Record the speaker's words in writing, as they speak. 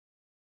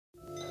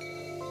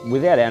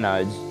Without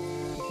anodes,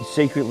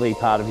 secretly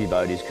part of your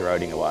boat is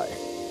corroding away.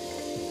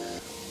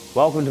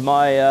 Welcome to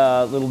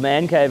my little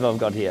man cave I've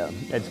got here.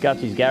 It's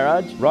Gutsy's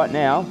garage. Right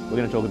now, we're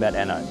going to talk about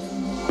anodes.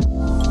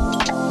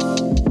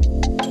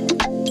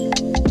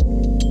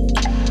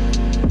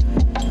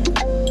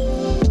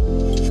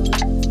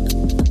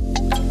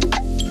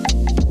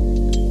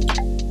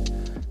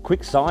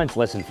 Quick science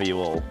lesson for you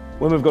all.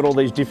 When we've got all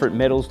these different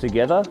metals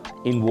together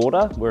in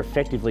water, we're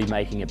effectively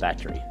making a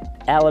battery.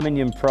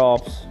 Aluminium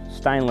props,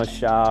 stainless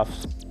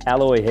shafts,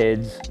 alloy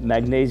heads,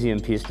 magnesium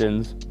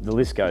pistons, the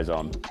list goes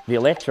on. The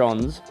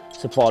electrons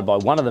supplied by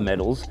one of the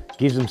metals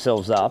gives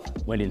themselves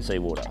up when in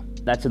seawater.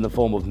 That's in the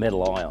form of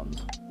metal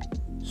ions.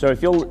 So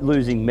if you're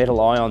losing metal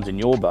ions in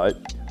your boat,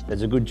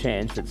 there's a good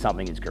chance that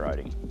something is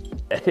corroding.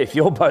 If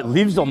your boat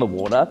lives on the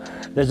water,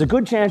 there's a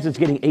good chance it's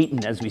getting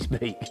eaten as we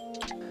speak.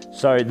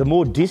 So the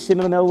more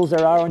dissimilar metals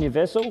there are on your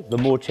vessel, the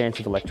more chance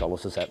of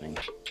electrolysis happening.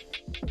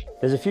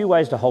 There's a few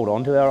ways to hold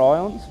on to our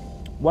ions.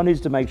 One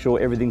is to make sure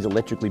everything's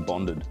electrically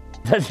bonded.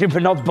 That's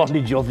not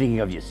bondage you're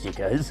thinking of, you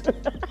sickos.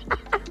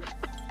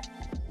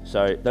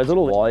 So those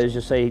little wires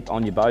you see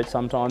on your boat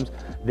sometimes,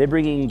 they're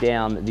bringing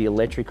down the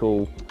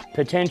electrical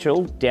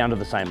potential down to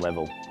the same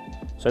level.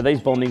 So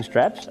these bonding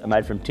straps are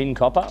made from tin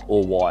copper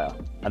or wire,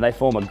 and they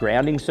form a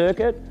grounding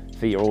circuit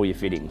for all your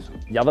fittings.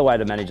 The other way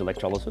to manage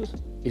electrolysis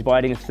is by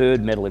adding a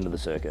third metal into the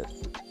circuit.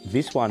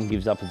 This one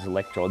gives up its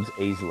electrons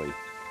easily.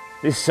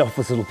 This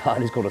selfless little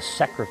part is called a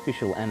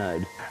sacrificial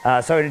anode.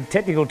 So in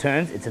technical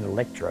terms, it's an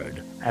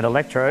electrode, and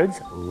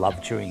electrodes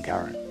love chewing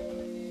current.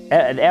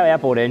 Our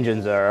outboard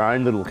engines are our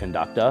own little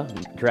conductor,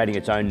 creating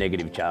its own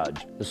negative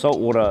charge. The salt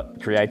water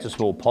creates a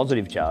small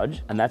positive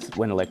charge, and that's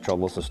when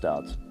electrolysis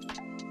starts.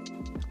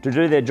 To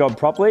do their job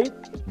properly,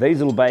 these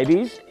little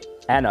babies,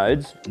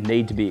 anodes,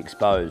 need to be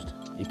exposed.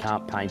 You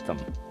can't paint them.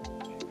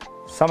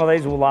 Some of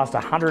these will last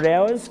 100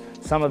 hours,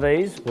 some of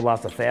these will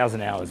last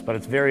 1,000 hours, but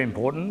it's very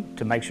important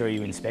to make sure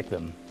you inspect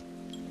them.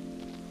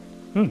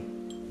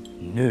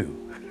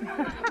 New.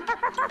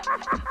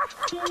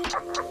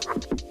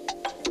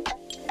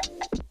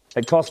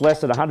 It costs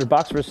less than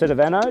 $100 for a set of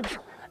anodes,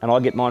 and I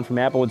get mine from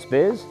Outboard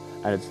Spares,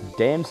 and it's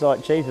damn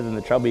sight cheaper than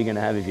the trouble you're going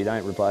to have if you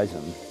don't replace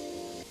them.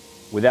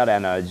 Without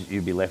anodes,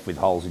 you'd be left with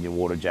holes in your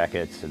water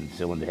jackets and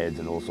cylinder heads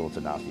and all sorts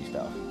of nasty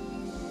stuff.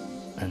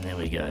 And there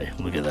we go,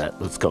 look at that.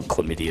 It's got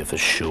chlamydia for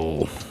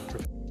sure.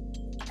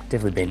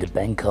 Definitely been to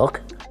Bangkok.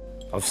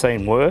 I've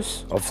seen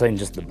worse. I've seen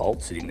just the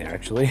bolt sitting there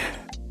actually.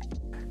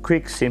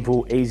 Quick,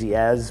 simple, easy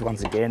as,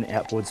 once again,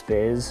 Outboard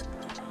Spares.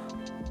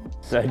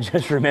 So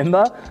just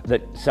remember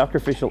that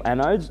sacrificial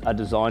anodes are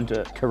designed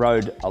to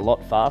corrode a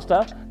lot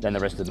faster than the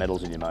rest of the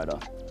metals in your motor.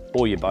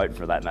 Or your boat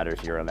for that matter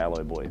if you're an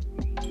alloy boy.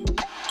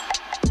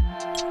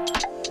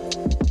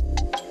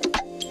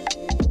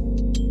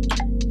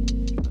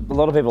 A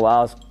lot of people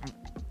ask,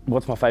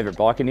 what's my favourite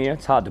bike in here?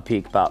 It's hard to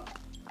pick, but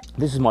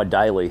this is my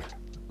daily.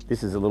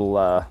 This is a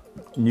little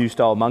new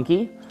style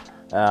monkey,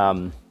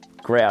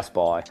 grouse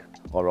bike.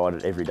 I ride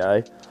it every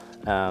day.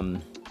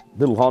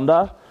 Little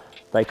Honda.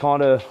 They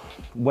kind of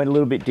went a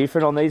little bit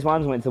different on these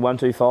ones, went to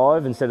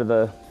 125 instead of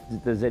the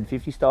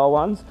Z50 style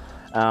ones.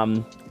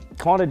 Kind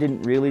of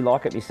didn't really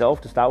like it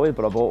myself to start with,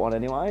 but I bought one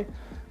anyway,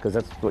 because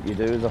that's what you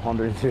do as a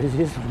Honda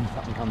enthusiast. When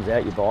something comes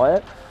out, you buy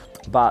it.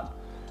 But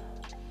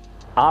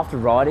after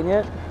riding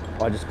it,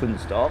 I just couldn't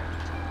stop.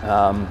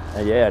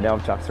 And yeah, now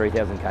I've chucked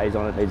 3,000 Ks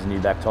on it, needs a new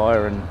back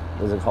tyre, and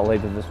there's a whole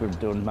heap of us were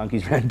doing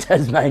monkeys around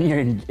Tasmania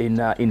in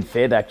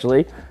Feb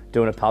actually,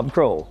 doing a pub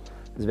crawl.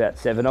 There's about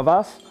 7 of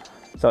us,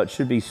 so it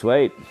should be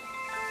sweet.